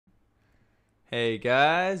Hey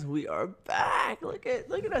guys, we are back. Look at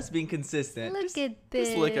us being consistent. Look at this.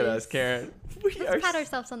 Just look at us, Karen. Let's pat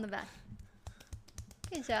ourselves on the back.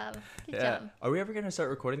 Good job. Good job. Are we ever gonna start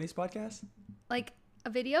recording these podcasts? Like a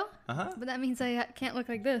video? Uh-huh. But that means I can't look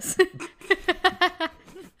like this.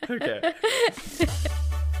 Okay.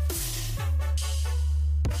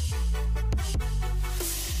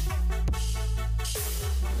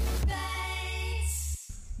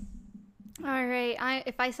 All right.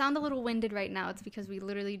 If I sound a little winded right now, it's because we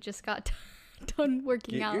literally just got done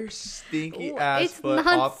working Get out. your stinky Ooh, ass it's foot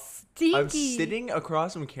not off. stinky. I'm sitting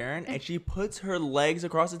across from Karen, and she puts her legs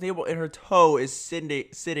across the table, and her toe is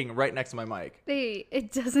sitting right next to my mic. Hey,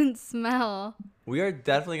 it doesn't smell. We are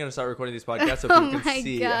definitely gonna start recording these podcasts so Oh people my can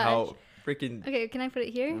see gosh. how freaking Okay, can I put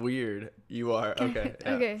it here? weird you are. Okay.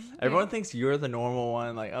 Yeah. Okay. Everyone thinks you're the normal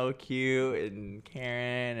one, like, oh, cute, and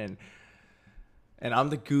Karen, and I'm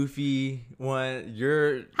the goofy one.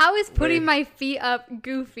 You're How is putting Wait. my feet up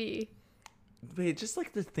goofy? wait, just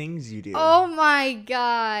like the things you do. Oh my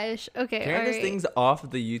gosh. Okay, Karen all does right. things off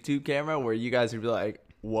of the YouTube camera where you guys would be like,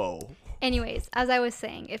 whoa. Anyways, as I was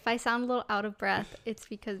saying, if I sound a little out of breath, it's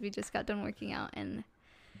because we just got done working out, and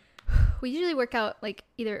we usually work out like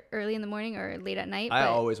either early in the morning or late at night. I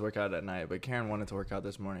but always work out at night, but Karen wanted to work out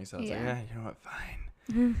this morning, so I was like, Yeah. yeah, you know what,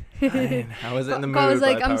 fine. Fine. I wasn't in the mood. I was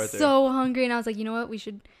but like, I'm powered through. so hungry, and I was like, you know what, we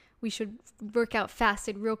should work out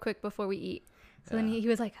fasted real quick before we eat. So then Yeah. he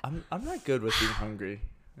was like, I'm not good with being hungry.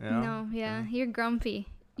 You know? no, yeah, you're grumpy.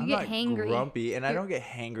 You I'm get not hangry. grumpy, and I You're- don't get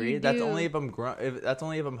hangry. you That's do. only if I'm that's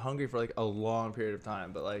only if I'm hungry for like a long period of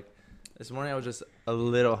time. But like this morning, I was just a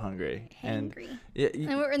little hungry. And Hangry. yeah,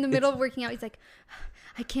 And we're in the middle of working out. He's like,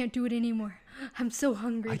 I can't do it anymore. I'm so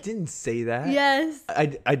hungry. I didn't say that. Yes.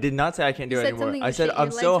 I did not say I can't do You it said anymore. something I was said your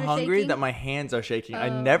I'm so legs were hungry shaking? that my hands are shaking. I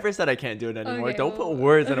Oh. never said I can't do it anymore. Okay, Don't put well,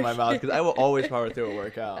 words into my mouth because I will always power through a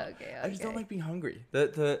workout. Okay, I just don't okay. like being hungry.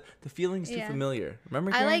 The feeling's too Yeah. familiar.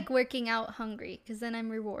 Remember? I Karen? like working out hungry because then I'm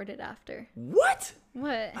rewarded after. What?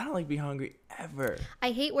 What? I don't like being hungry ever.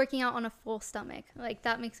 I hate working out on a full stomach. Like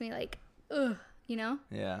that makes me like, ugh, you know?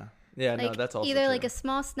 Yeah. Yeah. Like No, that's also either true. like a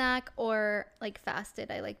small snack or like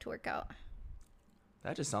fasted. I like to work out.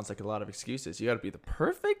 That just sounds like a lot of excuses. You got to be the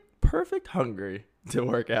perfect hungry to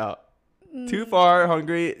work out. Too far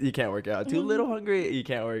hungry, you can't work out. Too little hungry, you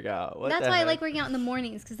can't work out. What That's the why I heck? like working out in the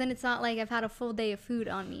mornings because then it's not like I've had a full day of food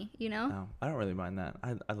on me, you know? No, I don't really mind that.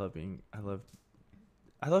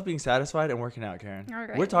 I love being satisfied and working out, Karen. All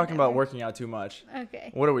right, We're talking about whatever. working out too much.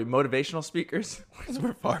 Okay. What are we, motivational speakers?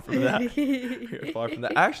 We're far from that. We're far from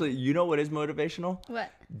that. Actually, you know what is motivational?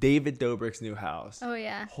 What? David Dobrik's new house. Oh,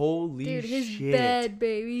 yeah. Holy Dude, his shit. bed,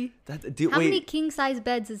 baby. Dude, How wait. many king size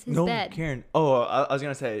beds is his No, bed? Karen. Oh, I was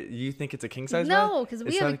going to say, you think it's a king size bed? No, because we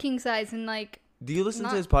It's have not a king size and like, Do you listen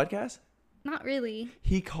not- to his podcast? not really.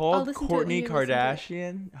 He called listen to it when Courtney you listen to it.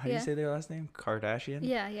 Kardashian. How do you Yeah. say their last name? Kardashian?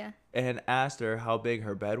 Yeah, yeah. And asked her how big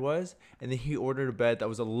her bed was. And then he ordered a bed that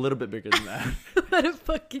was a little bit bigger than that. What a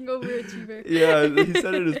fucking overachiever. Yeah, he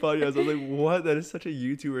said it in his podcast. I was like, what? That is such a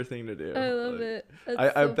YouTuber thing to do. I love Like, it. That's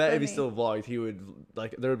I so bet if he funny. still vlogged, he would,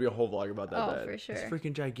 like, there would be a whole vlog about that Oh, bed. for It's sure.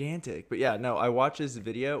 freaking gigantic. But yeah, no, I watched his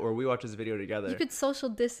video, or we watched his video together. You could social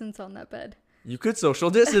distance on that bed. You could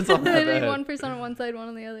social distance on that Literally bed. one person on one side, one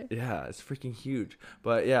on the other. Yeah, it's freaking huge.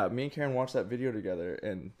 But yeah, me and Karen watched that video together,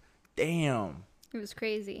 and damn. It was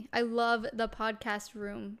crazy. I love the podcast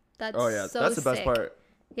room. That's Oh yeah, so that's the best sick. part.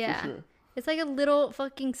 Yeah. sure. It's like a little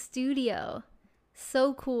fucking studio.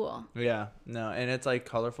 So cool. Yeah, no, and it's like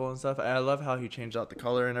colorful and stuff. And I love how he changed out the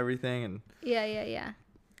color and everything. And Yeah, yeah, yeah.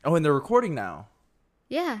 oh, and they're recording now.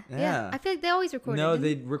 Yeah, Yeah. yeah. I feel like they always recorded. No,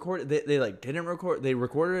 didn't they recorded. They like didn't record. They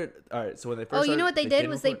recorded it. All right, so when they first. Oh, you started, know what they did didn't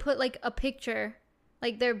was they record- put like a picture,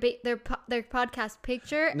 like their podcast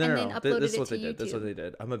picture, No, and no, then no. uploaded This is it what to they did. This is what YouTube. they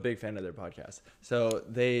did. I'm a big fan of their podcast. So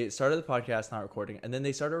they started the podcast not recording, and then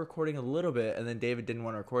they started recording a little bit, and then David didn't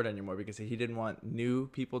want to record anymore because he didn't want new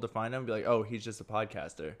people to find him and be like, oh, he's just a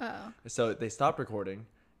podcaster. Oh, So they stopped recording,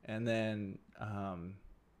 and then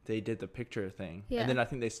they did the picture thing, Yeah. and then I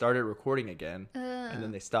think they started recording again, and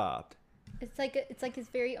then they stopped. it's like his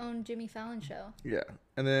very own Jimmy Fallon show. Yeah,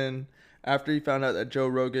 and then after he found out that Joe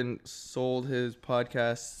Rogan sold his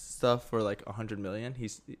podcast stuff for like 100 million,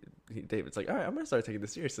 David's like, all right, I'm gonna start taking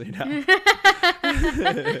this seriously now. How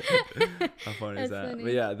funny is That's that? funny.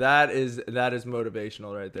 But yeah, that is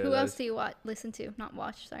motivational right there. Who That else is- do you listen to? Not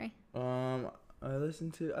watch. Sorry. I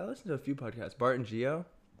listen to a few podcasts. Bart and Gio.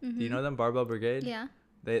 Do you know them? Barbell Brigade. Mm-hmm. Yeah.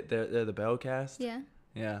 They're the Bellcast. Yeah.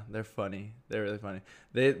 Yeah, they're funny. They're really funny.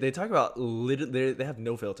 They talk about they have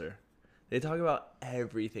no filter. They talk about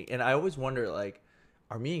everything, and I always wonder, like,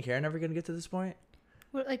 are me and Karen ever gonna get to this point?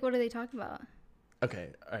 What are they talking about? okay,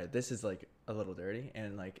 all right, this is like a little dirty,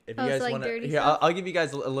 and like if Oh, you it's guys like want to, dirty here stuff? I'll give you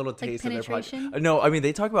guys a little Like taste of their penetration? podcast. No, I mean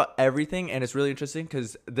they talk about everything, and it's really interesting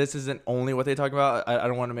because this isn't only what they talk about. I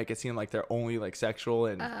don't want to make it seem like they're only like sexual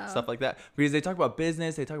and stuff like that, because they talk about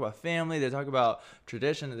business, they talk about family, they talk about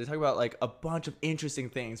tradition, they talk about like a bunch of interesting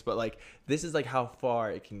things. But like this is like how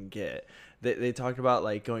far it can get. They talked about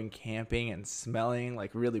like going camping and smelling like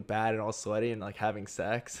really bad and all sweaty and like having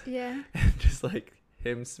sex. Yeah. And just like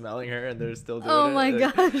him smelling her and they're still doing it. Oh my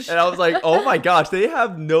gosh. And I was like, oh my gosh, they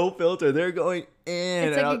have no filter. They're going in.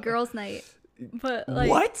 It's like a girl's night. But like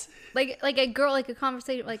what? Like a girl, like a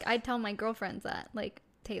conversation, like I tell my girlfriends that, like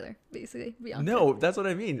Taylor, basically. Beyonce. No, that's what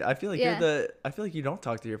I mean. I feel like Yeah. I feel like you don't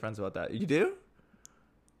talk to your friends about that. You do?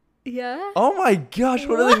 Yeah. Oh my gosh,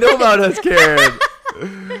 what do they know about us, Karen?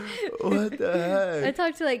 What the I heck?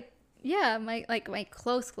 talk to my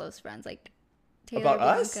close friends, like Taylor, About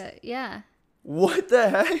us? Bianca. Yeah. What the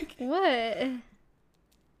heck? What?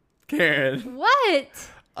 Karen, What?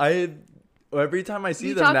 every time I see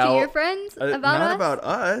You them talk now, to your friends about not us? about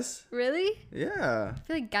us. Really? Yeah. I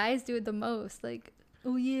feel like guys do it the most. Like,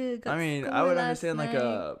 oh yeah. I mean, I would understand like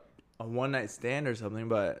a one night stand or something,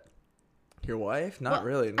 but your wife? Not Well,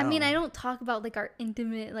 really. No. I mean, I don't talk about like our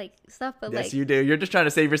intimate like stuff, but Yes, like you do. You're just trying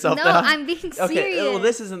to save yourself. no, now. I'm being serious. Okay, well,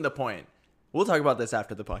 this isn't the point. We'll talk about this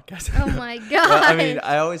after the podcast. Oh my god. But, I mean,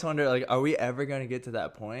 I always wonder, like, are we ever going to get to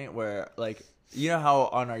that point where, like, you know how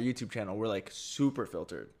on our YouTube channel, we're, like, super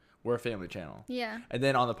filtered. We're a family channel. Yeah. And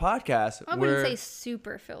then on the podcast, I wouldn't say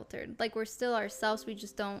super filtered. Like we're still ourselves. We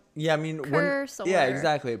just don't. yeah, I mean, curse yeah, or-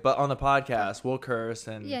 exactly. But on the podcast, we'll curse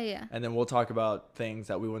and Yeah. and then we'll talk about things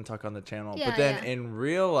that we wouldn't talk on the channel. Yeah, but then yeah. in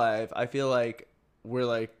real life, I feel like we're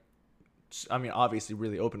like, I mean, obviously,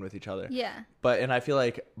 really open with each other. Yeah. And I feel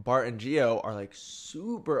like Bart and Gio are like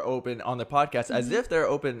super open on the podcast, as if they're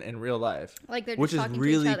open in real life, Like they're just which is talking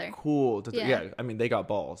really to each other. cool. Yeah. Yeah, I mean, they got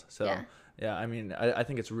balls, so Yeah. yeah. I mean, I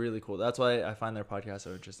think it's really cool. That's why I find their podcast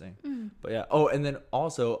so interesting. Mm. But yeah. Oh, and then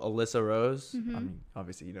also Alyssa Rose. Mm-hmm. I mean,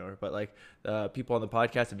 obviously you know her, but like people on the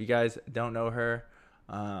podcast, if you guys don't know her,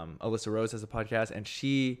 Alyssa Rose has a podcast, and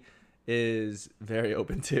she is very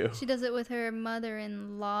open too. She does it with her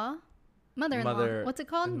mother-in-law. Mother-in-law. Mother- What's it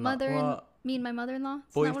called? in-law. Mother and Well, me and my mother-in-law.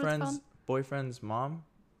 Isn't that what it's called? boyfriend's mom.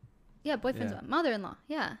 Yeah, boyfriend's Yeah. Mother-in-law.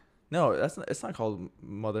 Yeah. No, it's not called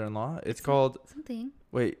mother-in-law. It's called Something.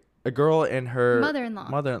 wait, a girl and her Mother-in-law.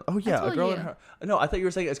 Mother. Oh yeah, a told girl you. and her. No, I thought you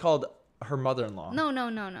were saying it's called her mother-in-law. No.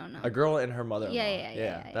 A girl and her mother-in-law.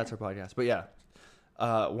 Yeah. That's her podcast. But yeah,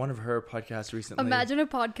 one of her podcasts recently. Imagine a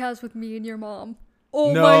podcast with me and your mom.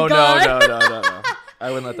 Oh no, my god. no. I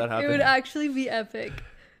wouldn't let that happen. It would actually be epic.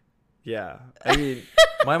 Yeah, I mean,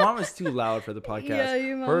 my mom is too loud for the podcast. Yeah,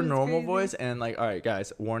 your mom her is normal crazy. voice and like, all right,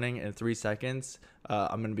 guys, warning in 3 seconds.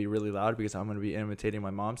 I'm gonna be really loud because I'm gonna be imitating my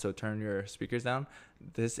mom. So turn your speakers down.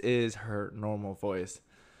 This is her normal voice.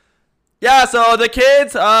 Yeah, so the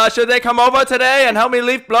kids, should they come over today and help me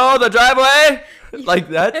leaf blow the driveway? Like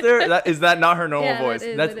that's is that not her normal Yeah, that voice?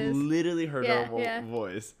 is, That's it is. literally her Yeah, normal yeah.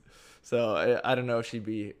 voice. So I don't know if she'd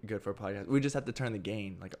be good for a podcast. We just have to turn the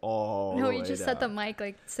gain like all No, the you way just down. set the mic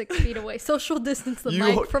like 6 feet away. Social distance the You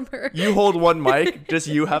mic ho- from her. You hold one mic, just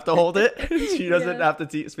you have to hold it. She doesn't Yeah. have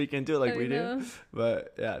to speak into it like I we know. do.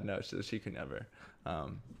 But yeah, no, she could never.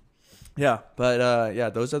 Yeah, but yeah,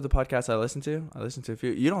 those are the podcasts I listen to. I listen to a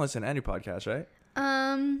few. You don't listen to any podcasts, right?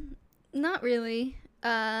 Not really.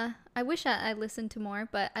 I wish I listened to more,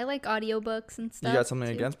 but I like audiobooks and stuff. You got something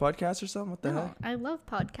too. against podcasts or something? What the No, heck? I love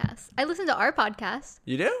podcasts. I listen to our podcast.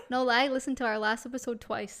 You do? No lie, I listened to our last episode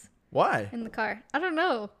twice Why? in the car. I don't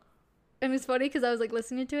know. And it's funny because I was like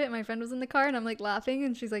listening to it. My friend was in the car and I'm like laughing,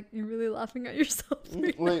 and she's like, "You're really laughing at yourself."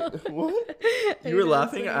 Right now." what? I You were know,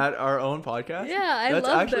 laughing so- at our own podcast? Yeah, I That's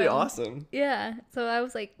love actually them. awesome. Yeah, so I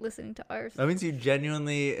was like listening to ours. That means you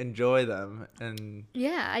genuinely enjoy them, and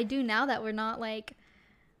Yeah, I do now that we're not like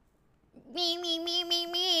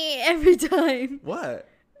me every time. what?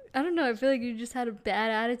 I don't know. I feel like you just had a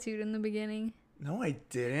bad attitude in the beginning. No, I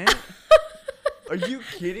didn't. Are you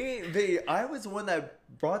kidding me? I was the one that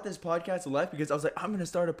brought this podcast to life because I was like, I'm gonna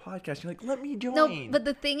start a podcast. You're like, let me join. No, but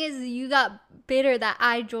the thing is, you got bitter that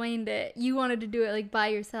I joined it. You wanted to do it like by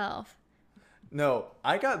yourself. No,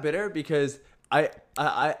 I got bitter because I Oh,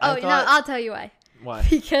 thought, no, I'll tell you why. why?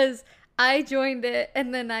 Because I joined it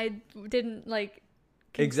and then I didn't like.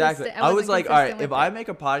 Exactly. consistent- I was wasn't like, all right, consistent if with I it. make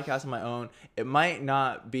a podcast on my own, it might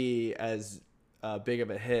not be as big of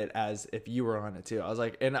a hit as if you were on it too. I was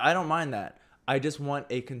like, and I don't mind that. I just want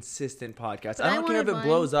a consistent podcast. But I I don't care if it wanted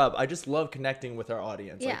blows up. I just love connecting with our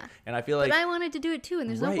audience. Yeah. Like, and I feel like But I wanted to do it too, and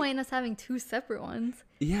there's no Right. point in us having 2 separate ones.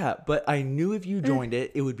 yeah, but I knew if you joined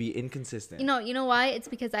it, it would be inconsistent. You know why? It's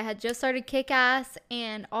because I had just started Kick-Ass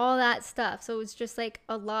and all that stuff. So it was just like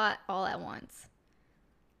a lot all at once.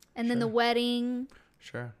 And then the Sure. wedding.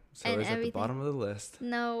 Sure. So And it's at the everything. bottom of the list.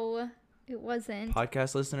 No, it wasn't.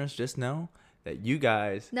 Podcast listeners, just know that you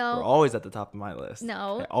guys No. were always at the top of my list.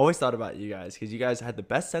 No. I always thought about you guys because you guys had the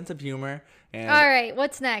best sense of humor. And All right,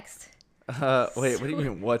 what's next? wait, what do you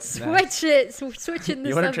mean? What's next? Switch it. Switching the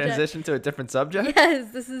You want to subject. transition to a different subject?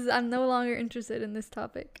 Yes, I'm no longer interested in this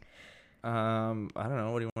topic. I don't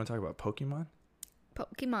know. What do you want to talk about? Pokemon?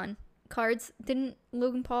 Pokemon cards. Didn't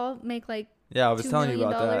Logan Paul make like Yeah, I was $2 telling you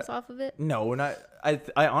million about that. off of it? No, we're not.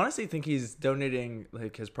 I honestly think he's donating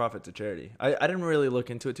like his profit to charity. I didn't really look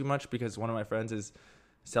into it too much because one of my friends is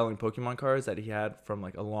selling Pokemon cards that he had from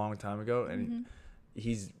like a long time ago, and Mm-hmm.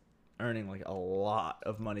 he's earning like a lot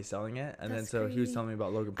of money selling it. And then That's so he was crazy. telling me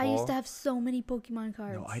about Logan I Paul. used to have so many Pokemon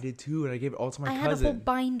cards. No, I did too, and I gave it all to my I had a cousin. whole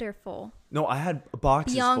binder full. No, I had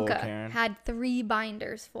boxes Bianca full, Karen. had 3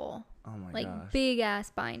 binders full. Oh my Like gosh. big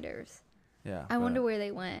ass binders. Yeah. I wonder where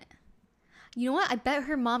they went. You know what? I bet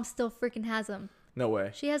her mom still freaking has them. No way.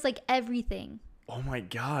 She has like everything. Oh my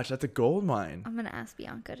gosh, that's a gold mine. I'm gonna ask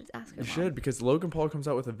Bianca to ask her You mom. should, because Logan Paul comes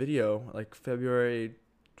out with a video like February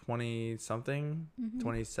 20 something, Mm-hmm.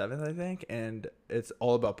 27th, I think, and it's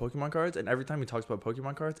all about Pokemon cards. And every time he talks about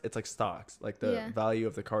Pokemon cards, it's like stocks, like the Yeah. value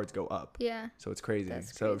of the cards go up. Yeah. So it's crazy.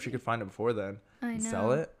 That's So if she crazy. could find it before then I and know.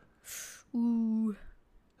 sell it, Ooh.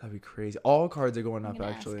 that'd be crazy. All cards are going I'm up,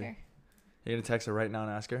 gonna actually. ask her. You're gonna text her right now and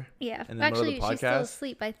ask her Yeah. in the middle of the Actually, she's still podcast?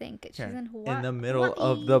 asleep, I think. She's Here, in Hawaii. in the middle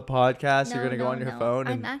of the podcast. You're gonna go on your phone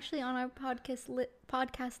and I'm actually on our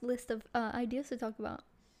podcast list of ideas to talk about.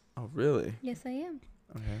 oh really? Yes, I am.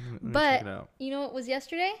 Okay, let me But check it out. you know what was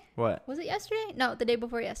yesterday? What? Was it yesterday? No, the day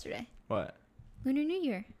before yesterday. What? Lunar New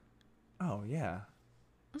Year. Oh yeah,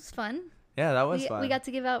 It was fun. yeah, that was we, fun. we got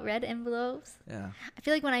to give out red envelopes. yeah. I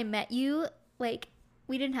feel like when I met you, like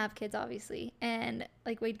we didn't have kids obviously, and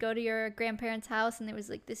like we'd go to your grandparents' house and there was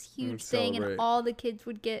like this huge thing celebrate. and all the kids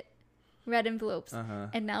would get red envelopes. Uh-huh.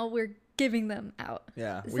 And now we're giving them out.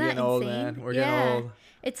 Yeah, Isn't we're that getting old, insane? man. We're Yeah. getting old.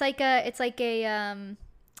 It's like a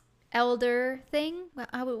elder thing.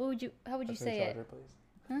 How would you say it?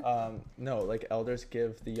 No, like elders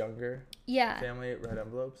give the younger Yeah. family red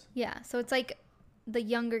envelopes. Yeah. So it's like the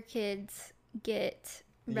younger kids get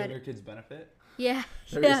The red. younger kids benefit. Yeah.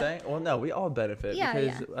 Is that what you're saying? Well, no, we all benefit Yeah,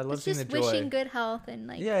 because yeah. I love It's seeing just the joy. wishing good health and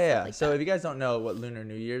like Yeah, yeah. stuff like So that. if you guys don't know what Lunar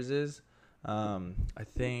New Year's is, I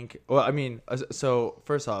think. Well, I mean, so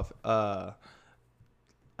first off, I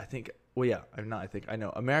think. Well, yeah, I'm not. I think I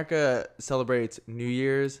know. America celebrates New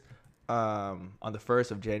Year's on the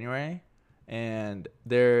 1st of January, and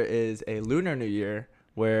there is a Lunar New Year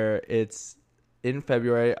where it's in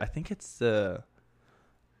February. I think it's the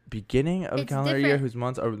beginning of a It's calendar year different. whose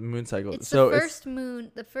months are moon cycles. It's So the first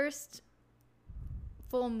moon, the first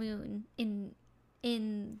full moon in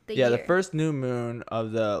the yeah, year. the first new moon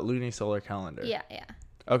of the lunisolar calendar. Yeah, yeah.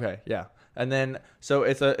 Okay, yeah. And then so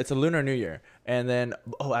it's a Lunar New Year. And then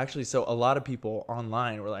actually so a lot of people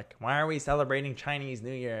online were like, "Why are we celebrating Chinese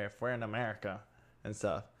New Year if we're in America?" and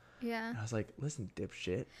stuff. Yeah. And I was like, "Listen,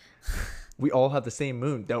 dipshit. We all have the same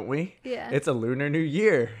moon, don't we? Yeah. It's a Lunar New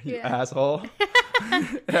Year, you Yeah. asshole."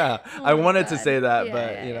 Yeah. Oh I my wanted to God. say that, Yeah,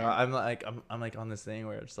 but yeah, you know, yeah. I'm like on this thing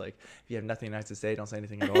where it's like if you have nothing nice to say, don't say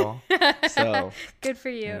anything at all. So, Good for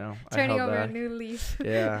you. know, I Turning held over back. a new leaf.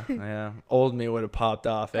 yeah, yeah. Old me would have popped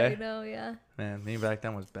off, I eh? know, yeah. Man, me back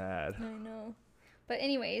then was bad. I know. But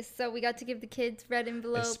anyways, so we got to give the kids red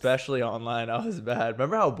envelopes. Especially online, I was bad.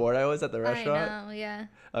 Remember how bored I was at the restaurant? I know, yeah.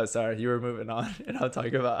 Oh, sorry, you were moving on, and I'm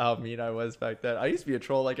talking about how mean I was back then. I used to be a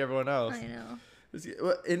troll like everyone else. I know.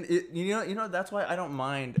 You know, that's why I don't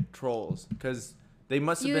mind trolls, because they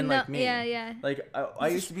must have been know, like me. yeah, yeah. Like I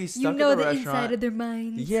used to be stuck You know at the the restaurant. inside of their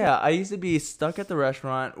minds. Yeah, I used to be stuck at the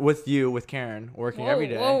restaurant with Karen, working every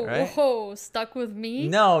day, right? Whoa, stuck with me?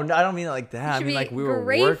 No, I don't mean it like that. You I should mean be like we were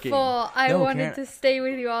grateful working. I No, wanted Karen- to stay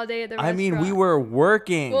with you all day at the I restaurant. mean, we were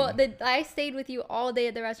working. Well, I stayed with you all day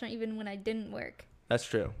at the restaurant, even when I didn't work, That's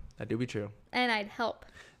true. That do be true. and I'd help.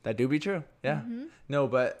 That do be true. Yeah. No,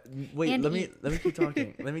 but wait, And let eat. me keep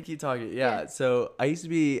talking. Let me keep talking. Yeah. Yeah. So I used to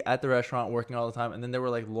be at the restaurant working all the time, and then there were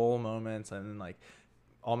like lull moments, and then like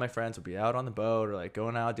all my friends would be out on the boat or like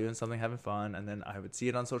going out doing something, having fun, and then I would see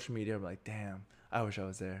it on social media. I'm like, damn, I wish I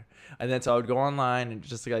was there. And then so I would go online and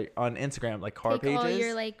just like on Instagram, like car Take pages. all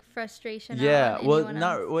your like frustration. Yeah, out on well, anyone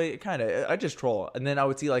not else. wait, kind of. I just troll, and then I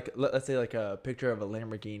would see like let's say like a picture of a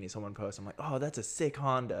Lamborghini someone posts. I'm like, oh, that's a sick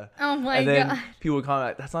Honda. Oh my And then god. people would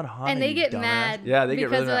comment, that's not a Honda. And they you get dumbass." mad. Yeah, they get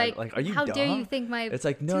because really they're mad. Like, are you how dumb? dare you think my It's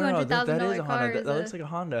like no, that is a car Honda. is That a- looks like a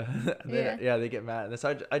Honda. And then, Yeah. they get mad. And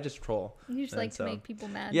so I just troll. You just And like so- to make people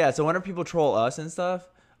mad. Yeah, so whenever people troll us and stuff,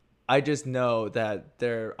 I just know that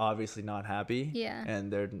they're obviously not happy. Yeah.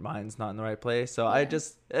 And their mind's not in the right place. So I Yeah.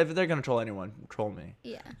 just, if they're gonna troll anyone, troll me.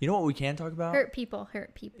 Yeah. You know what we can talk about? Hurt people.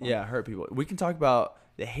 Yeah, hurt people. We can talk about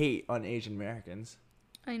the hate on Asian Americans.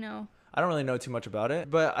 I know. I don't really know too much about it,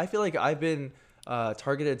 but I feel like I've been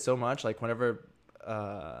targeted so much. Like whenever,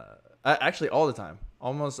 actually all the time,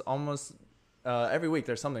 almost every week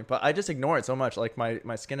there's something. But I just ignore it so much. Like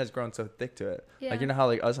my skin has grown so thick to it. Yeah. Like you know how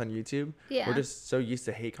like us on YouTube, Yeah. we're just so used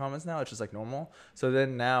to hate comments now. It's just like normal. So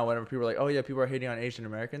then now whenever people are like, oh yeah, people are hating on Asian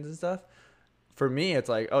Americans and stuff. For me, it's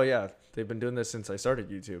like, oh yeah, they've been doing this since I started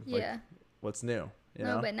YouTube. Like, Yeah. what's new? You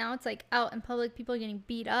No, know? but now it's like out in public, people are getting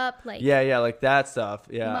beat up. Like, Yeah, like that stuff.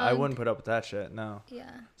 Yeah, I mugged. wouldn't put up with that shit. No. Yeah.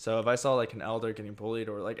 So if I saw like an elder getting bullied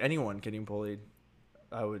or like anyone getting bullied,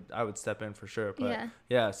 I would step in for sure. But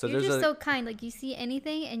Yeah. so You're there's just so kind. Like, you see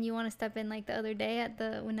anything and you want to step in. Like the other day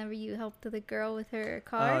whenever you helped the girl with her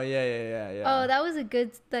car. Oh yeah. Oh, that was a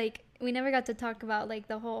good, like, we never got to talk about like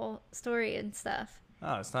the whole story and stuff.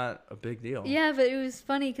 Oh, it's not a big deal. Yeah, but it was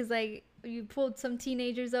funny because like you pulled some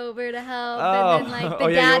teenagers over to help, Oh. and then like Oh, the yeah,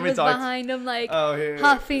 you dad want me was to talk- behind him, like Oh, here.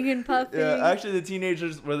 huffing and puffing. Yeah, actually, the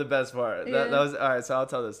teenagers were the best part. Yeah. That was all right. So I'll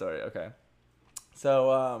tell the story. Okay.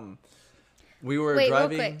 So we were Wait,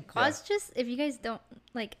 driving. real quick. Qua's just, if you guys don't,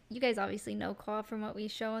 like, you guys obviously know Qua from what we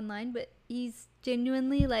show online, but he's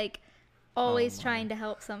genuinely, like, always trying to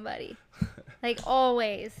help somebody. Like,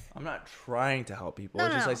 always. I'm not trying to help people. No,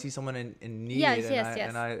 It's just no. I see someone in need. Yes.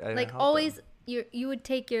 And I like, help always, them. you would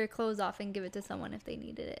take your clothes off and give it to someone if they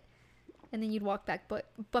needed it. And then you'd walk back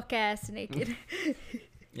buck-ass naked.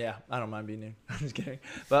 Yeah, I don't mind being nude. I'm just kidding.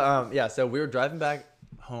 But yeah, so we were driving back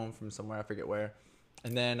home from somewhere, I forget where,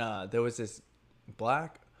 and then there was this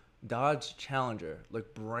black Dodge Challenger,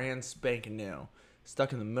 like brand spanking new,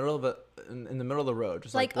 stuck in the middle of in the middle of the road,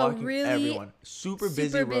 just like Like a blocking really everyone. Super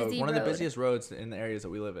busy road, busy one of the road. busiest roads in the areas that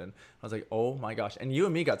we live in. I was like, oh my gosh! And you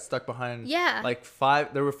and me got stuck behind. Yeah. Like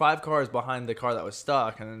there were 5 cars behind the car that was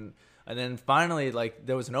stuck, and then finally like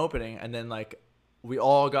there was an opening, and then like we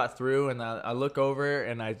all got through, and I look over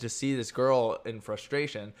and I just see this girl in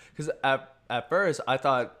frustration because at first I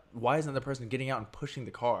thought, why isn't the person getting out and pushing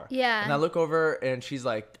the car? Yeah. And I look over and she's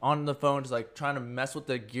like on the phone, just like trying to mess with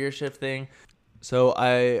the gear shift thing. So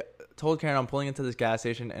I told Karen I'm pulling into this gas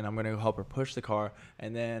station and I'm gonna help her push the car.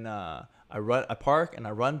 And then I park and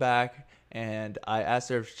I run back. And I asked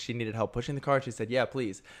her if she needed help pushing the car. She said, yeah,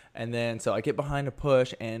 please. And then so I get behind a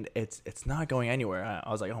push and it's not going anywhere. I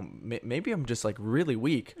was like, oh, maybe I'm just like really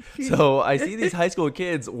weak. So I see these high school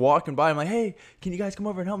kids walking by. I'm like, hey, can you guys come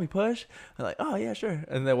over and help me push? I'm like, oh, yeah, sure.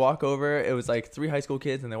 And they walk over. It was like 3 high school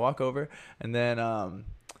kids and they walk over. And then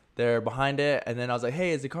they're behind it. And then I was like,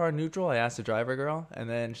 hey, is the car in neutral? I asked the driver girl. And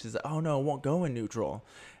then she's like, oh, no, it won't go in neutral.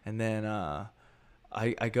 And then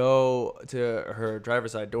I go to her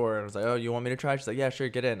driver's side door and I was like, oh, you want me to try? She's like, yeah, sure,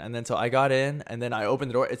 get in. And then so I got in and then I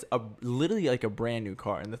opened the door. It's literally like a brand new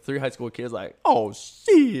car. And the 3 high school kids like, oh,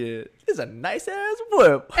 shit, it's a nice ass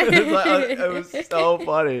whip. It was so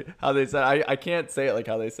funny how they said I can't say it like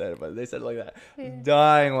how they said it, but they said it like that. Yeah.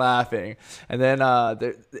 Dying laughing. And then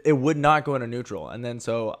it would not go into neutral. And then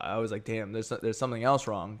so I was like, damn, there's something else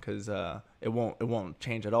wrong because it won't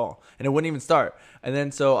change at all. And it wouldn't even start. And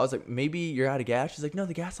then so I was like, maybe you're out of gas. She's like, no,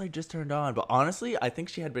 the gas light just turned on. But honestly, I think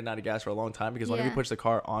she had been out of gas for a long time because whenever you push the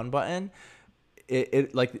car on button,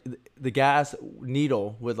 it like the gas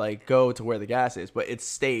needle would like go to where the gas is, but it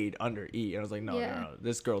stayed under E. And I was like, no,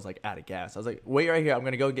 this girl's like out of gas. I was like, wait right here, I'm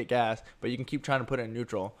gonna go get gas, but you can keep trying to put it in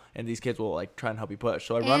neutral, and these kids will like try and help you push.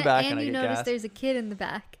 So I run back and I get gas. And you notice there's a kid in the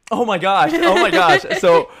back. Oh my gosh.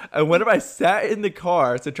 So whenever I sat in the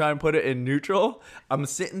car to try and put it in neutral, I'm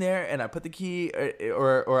sitting there and I put the key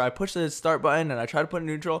or I push the start button and I try to put it in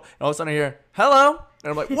neutral, and all of a sudden I hear, hello? And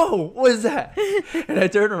I'm like, whoa, what is that? And I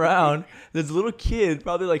turn around. There's a little kid,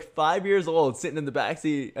 probably like 5 years old, sitting in the back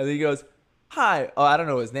seat. And then he goes, hi. Oh, I don't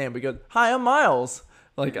know his name, but he goes, hi, I'm Miles.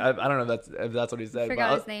 Like, I don't know if that's what he said.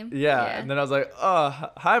 Forgot his name. Yeah. And then I was like, oh,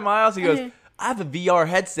 hi, Miles. He goes, I have a VR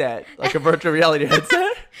headset, like a virtual reality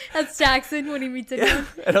headset. That's Jackson when he meets anyone.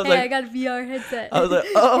 And I was hey, like, I got a VR headset. I was like,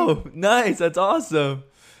 oh, nice. That's awesome.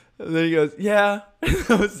 And then he goes, yeah.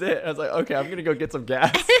 That was it. I was like, okay, I'm going to go get some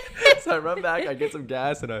gas. So I run back, I get some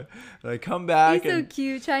gas, and I come back. He's so and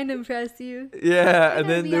cute, trying to impress you. yeah, and gotta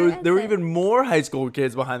then be our there were asset. even more high school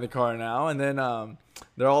kids behind the car now, and then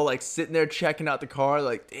they're all like sitting there checking out the car,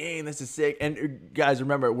 like, dang, this is sick. And guys,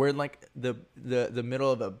 remember, we're in like the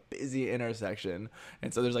middle of a busy intersection,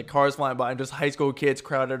 and so there's like cars flying by and just high school kids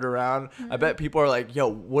crowded around. I bet people are like, yo,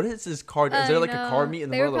 what is this car? Is there like a car meet in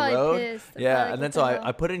the middle of the road? Pissed. They're Yeah, probably and like, then "What so the hell?"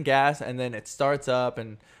 I put in gas, and then it starts up,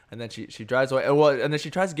 and then she drives away. Well, and then she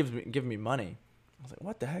tries to give me money. I was like,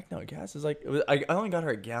 what the heck? No, gas is like, I only got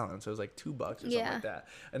her a gallon, so it was like $2 or something like that.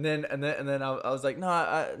 And then I was like,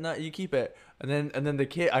 no, you keep it. And then the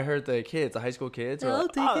kid, I heard the kids, the high school kids, were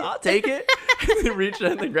like, I'll take it. And they reach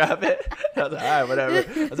in and grab it. I was like, all right, whatever.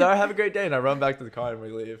 I was like, all right, have a great day. And I run back to the car and we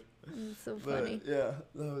leave. It's so funny. But, yeah,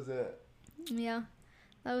 that was it. Yeah,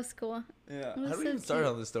 that was cool. Yeah. was How do we so even start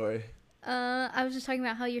cute. on this story? I was just talking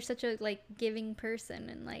about how you're such a like giving person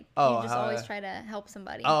and like Oh, you just how always I- try to help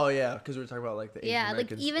somebody. Oh, yeah, because we were talking about like the Asian yeah, like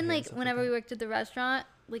Americans even and like stuff whenever that. we worked at the restaurant,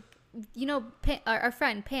 like you know, our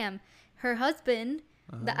friend Pam, her husband.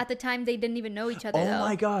 At the time, they didn't even know each other. Oh though.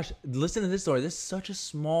 my gosh! Listen to this story. This is such a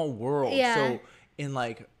small world. Yeah. So in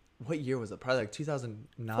like what year was it? Probably like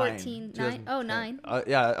 2009. 14, 9? Oh, 9.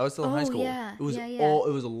 Yeah, I was still in high Oh, school. yeah. It was Yeah.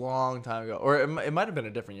 it was a long time ago, or it might have been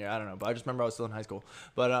a different year. I don't know, but I just remember I was still in high school.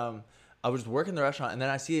 But I was working the restaurant, and then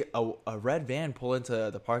I see a red van pull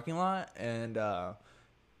into the parking lot, and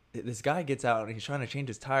this guy gets out and he's trying to change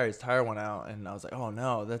his tire. His tire went out, and I was like, oh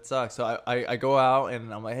no, that sucks. So I go out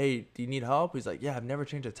and I'm like, hey, do you need help? He's like, yeah, I've never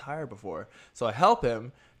changed a tire before. So I help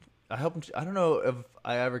him. I don't know if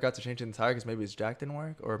I ever got to change the tire because maybe his jack didn't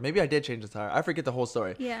work, or maybe I did change the tire. I forget the whole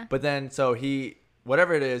story. Yeah. But then so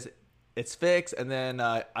whatever it is, it's fixed, and then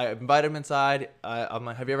I invite him inside. I'm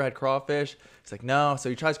like, have you ever had crawfish? He's like, no. So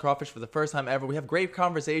he tries crawfish for the first time ever. We have great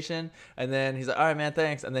conversation, and then he's like, all right, man,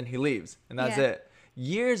 thanks. And then he leaves, and that's it.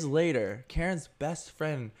 Years later, Karen's best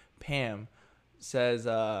friend, Pam, says,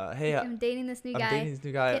 hey, I'm dating this new guy. I'm dating this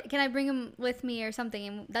new guy. Can I bring him with me or something?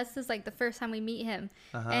 And that's just like the first time we meet him.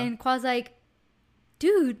 Uh-huh. And Qua's like,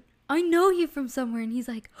 dude, I know you from somewhere. And he's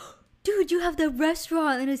like, dude, you have that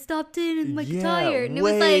restaurant. And I stopped in and like tired. And it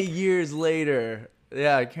was like years later.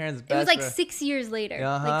 Yeah, Karen's best it was like friend. 6 years later.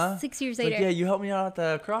 Uh-huh. Like 6 years Like, later. yeah, you helped me out at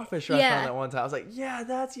the crawfish restaurant Yeah. that one time. I was like, yeah,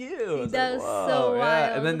 that's you. I was That like, was whoa, so yeah.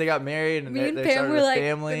 wild. And then they got married, and Me and they Pam started were a like,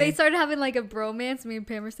 family. they started having like a bromance. Me and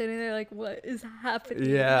Pam were sitting there like, what is happening?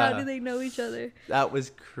 Yeah. How do they know each other? That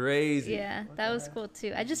was crazy. Yeah, that was cool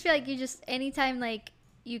too. I just feel like you just anytime like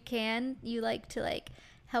you can, you like to like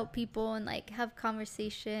help people and like have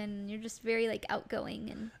conversation. You're just very like outgoing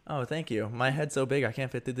and Oh, thank you. My head's so big I can't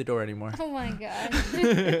fit through the door anymore. oh my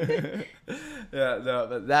god. Yeah, no,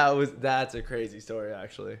 but that's a crazy story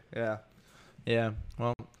actually. Yeah. Yeah.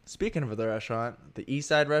 Well, speaking of the restaurant, the East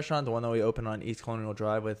Side restaurant, the one that we opened on East Colonial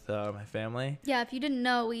Drive with my family. Yeah, if you didn't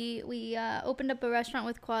know, we opened up a restaurant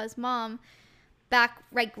with Qua's mom back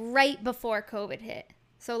like right before COVID hit.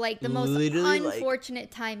 So like the most Literally, like,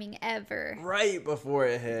 unfortunate timing ever. Right before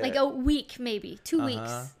it hit. Like a week maybe, 2 Uh-huh.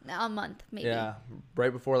 weeks, a month maybe. Yeah,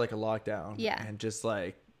 right before like a lockdown. Yeah. And just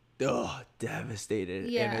like, devastated.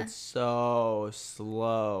 Yeah. And it's so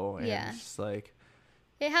slow. And Yeah. it's just like,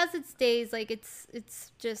 It has its days. Like it's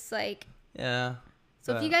just like. yeah.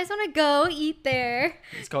 So if you guys want to go eat there,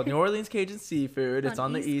 It's called New Orleans Cajun Seafood. It's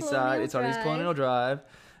on the East Side. It's on East Colonial Drive.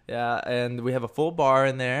 Yeah, and we have a full bar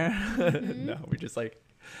in there. Mm-hmm. No, we just like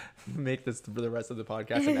make this for the rest of the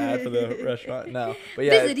podcast and ad for the restaurant. No, but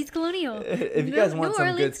yeah, visit East Colonial. if you guys want New some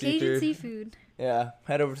good Orleans Cajun seafood, seafood. yeah,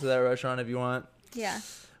 head over to that restaurant if you want. Yeah.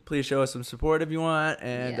 Please show us some support if you want,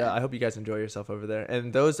 and Yeah. I hope you guys enjoy yourself over there.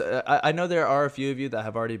 And those, I know there are a few of you that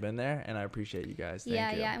have already been there, and I appreciate you guys.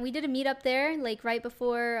 Thank you. Yeah. And we did a meetup there, like right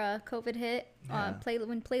before COVID hit. Yeah.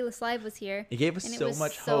 When Playlist Live was here. It gave us And it so was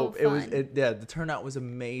much so hope. It was, fun. the turnout was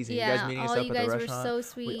amazing. Yeah, You guys meeting us all up you at the guys were restaurant. so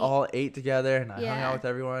sweet. We all ate together, and I hung Yeah. out with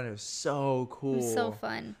everyone. It was so cool. It was so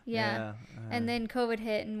fun. Yeah. Yeah. And then COVID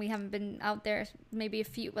hit, and we haven't been out there maybe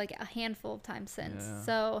a handful of times since. Yeah.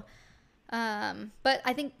 So, but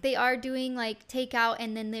I think they are doing like takeout,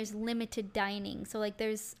 and then there's limited dining. So like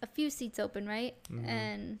there's a few seats open, right? Mhm.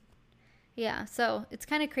 And yeah, so it's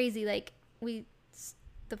kind of crazy. Like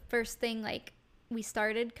the first thing like we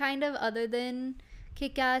started kind of other than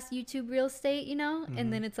kick-ass YouTube real estate, you know, Mhm.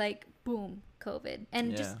 and then it's like boom, COVID,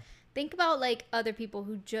 and Yeah. just think about like other people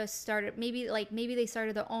who just started, maybe they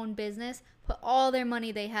started their own business, put all their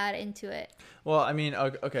money they had into it. Well, I mean,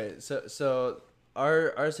 okay, so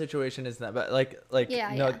our situation isn't that bad. Like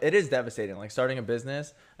Yeah, no, yeah. it is devastating. Like starting a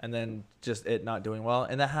business and then just it not doing well,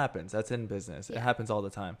 and that happens. That's in business. It Yeah. happens all the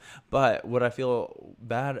time. But what I feel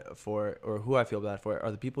bad for, or who I feel bad for,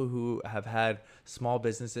 are the people who have had small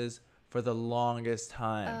businesses for the longest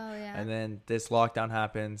time. Oh, yeah. And then this lockdown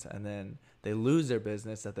happens, and then they lose their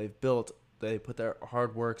business that they've built. They put their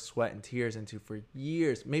hard work, sweat, and tears into for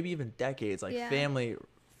years, maybe even decades, like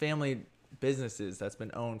family businesses that's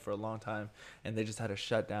been owned for a long time, and they just had to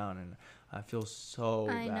shut down. And I feel so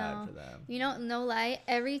bad for them. You know, no lie,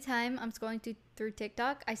 every time I'm scrolling through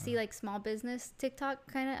TikTok, I see like small business TikTok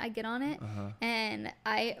kind of, I get on it, and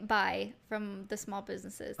I buy from the small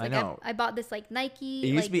businesses. Like, I know. I bought this like Nike.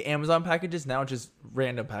 It used to be Amazon packages, now it's just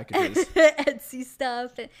random packages. Etsy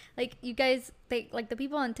stuff. And, like, you guys, they like the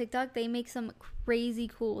people on TikTok, they make some crazy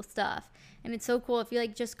cool stuff. And it's so cool if you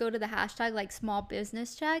like just go to the hashtag like small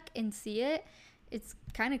business check and see it. It's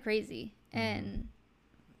kind of crazy and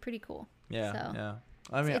pretty cool. Yeah, so, yeah.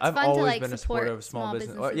 I mean, it's I've fun to, always like, been a support supporter of small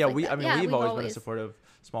business. businesses Yeah, like we've that. always been a supporter of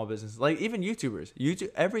small businesses. Like even YouTubers.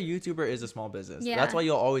 Every YouTuber is a small business. Yeah. That's why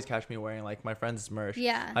you'll always catch me wearing like my friends' merch.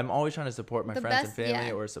 Yeah. I'm always trying to support my friends and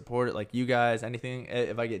family or support it, like you guys. Anything.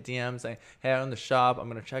 If I get DMs saying, "Hey, I'm in the shop. I'm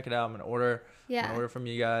gonna check it out. I'm gonna order. I'm gonna order from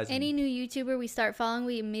you guys." Any new YouTuber we start following,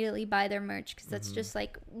 we immediately buy their merch because that's just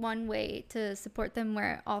like one way to support them.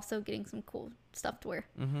 We're also getting some cool stuff to wear.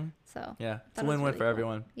 So yeah, it's a win-win for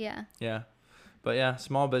everyone. Yeah. Yeah. But yeah,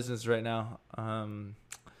 small business right now. I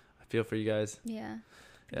feel for you guys. Yeah.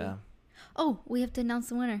 Yeah. Oh, we have to announce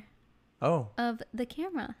the winner. Oh. Of the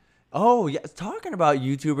camera. Oh, yeah. Talking about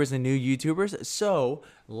YouTubers and new YouTubers. So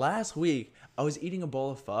last week I was eating a bowl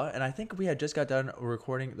of pho, and I think we had just got done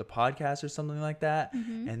recording the podcast or something like that.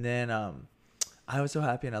 And then I was so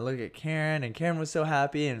happy, and I looked at Karen, and Karen was so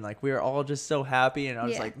happy, and like we were all just so happy, and I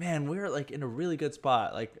was like, man, we're like in a really good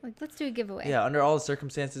spot. Like let's do a giveaway. Yeah, under all the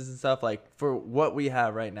circumstances and stuff, like for what we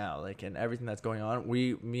have right now, like and everything that's going on,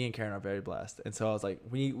 me and Karen are very blessed. And so I was like,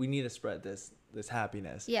 we need to spread this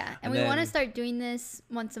happiness. Yeah, and we want to start doing this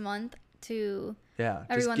once a month to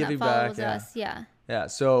everyone that follows us. Yeah. Yeah,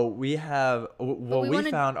 so we have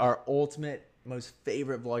we found our ultimate, most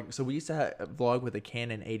favorite vlog. So we used to vlog with a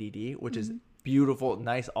Canon 80D, which is beautiful,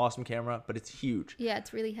 nice, awesome camera, but it's huge. Yeah,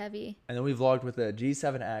 it's really heavy. And then we vlogged with a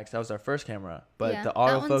G7X. That was our first camera, but the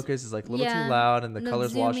autofocus is like a little too loud, and the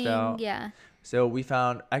colors washed out. Yeah. So we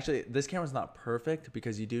found, actually, this camera's not perfect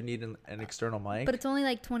because you do need an external mic. But it's only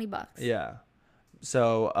like $20. Yeah.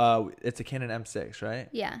 So it's a Canon M6, right?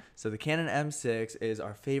 Yeah. So the Canon M6 is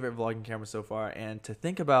our favorite vlogging camera so far. And to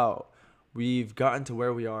think about, we've gotten to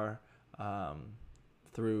where we are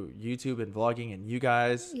through YouTube and vlogging and you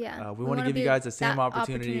guys. Yeah. We want to give you guys the same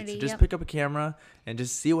opportunity to just pick up a camera and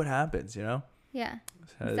just see what happens, you know? Yeah,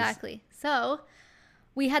 exactly. So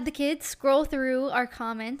we had the kids scroll through our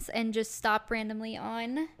comments and just stop randomly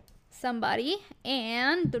on somebody.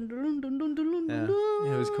 And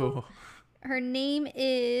it was cool. Her name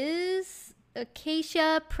is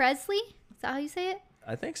Acacia Presley. Is that how you say it?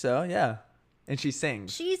 I think so, yeah. And she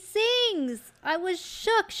sings. She sings. I was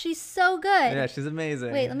shook. She's so good. Yeah, she's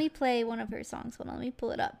amazing. Wait, let me play one of her songs. Hold on, let me pull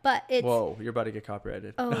it up. But it's... Whoa, you're about to get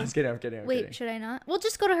copyrighted. Oh. No, I'm kidding. Wait, should I not? Well,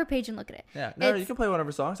 just go to her page and look at it. Yeah, no, you can play one of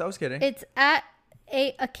her songs. I was kidding. It's at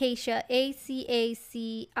Acacia,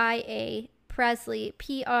 Acacia Presley,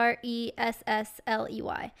 Pressley.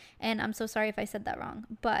 And I'm so sorry if I said that wrong,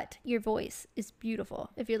 but your voice is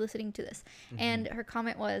beautiful if you're listening to this. And her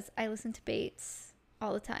comment was, I listen to Bates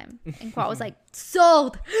all the time. And Quat was like,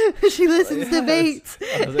 sold. She listens to Bates.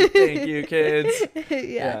 I was like, thank you, kids.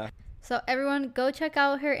 Yeah. So everyone go check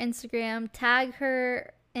out her Instagram, tag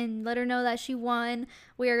her, and let her know that she won.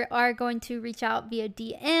 We are going to reach out via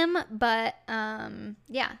DM, but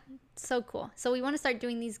yeah, so cool. So we want to start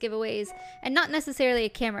doing these giveaways, and not necessarily a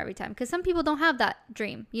camera every time, because some people don't have that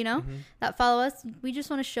dream, you know, that follow us. We just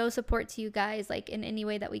want to show support to you guys, like in any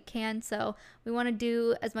way that we can. So we want to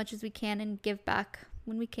do as much as we can and give back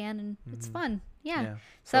when we can, and it's fun. Yeah.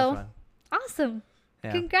 So fun. Awesome.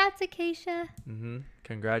 Yeah. Congrats, Acacia.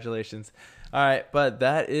 Congratulations. All right, but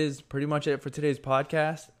that is pretty much it for today's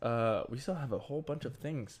podcast. We still have a whole bunch of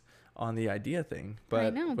things on the idea thing, but I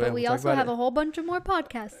know, but we also have a whole bunch of more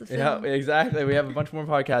podcasts to film. Yeah, exactly. We have a bunch more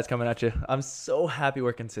podcasts coming at you. I'm so happy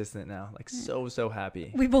we're consistent now. Like so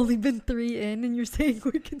happy. We've only been 3 in, and you're saying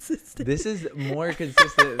we're consistent. This is more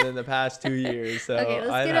consistent than the past 2 years. So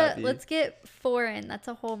okay, let's get 4 in. That's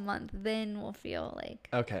a whole month. Then we'll feel like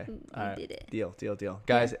all right. Did it. Deal.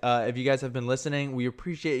 Guys, if you guys have been listening, we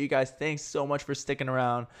appreciate you guys. Thanks so much for sticking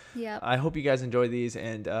around. Yeah. I hope you guys enjoy these,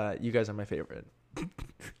 and you guys are my favorite.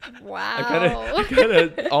 Wow. I kind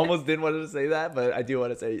of almost didn't want to say that, but I do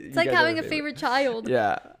want to say it's like having a favorite child.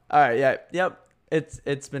 Yeah. All right. Yeah. Yep.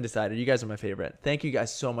 It's been decided. You guys are my favorite. Thank you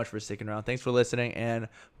guys so much for sticking around. Thanks for listening, and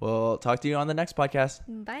we'll talk to you on the next podcast.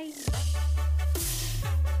 Bye.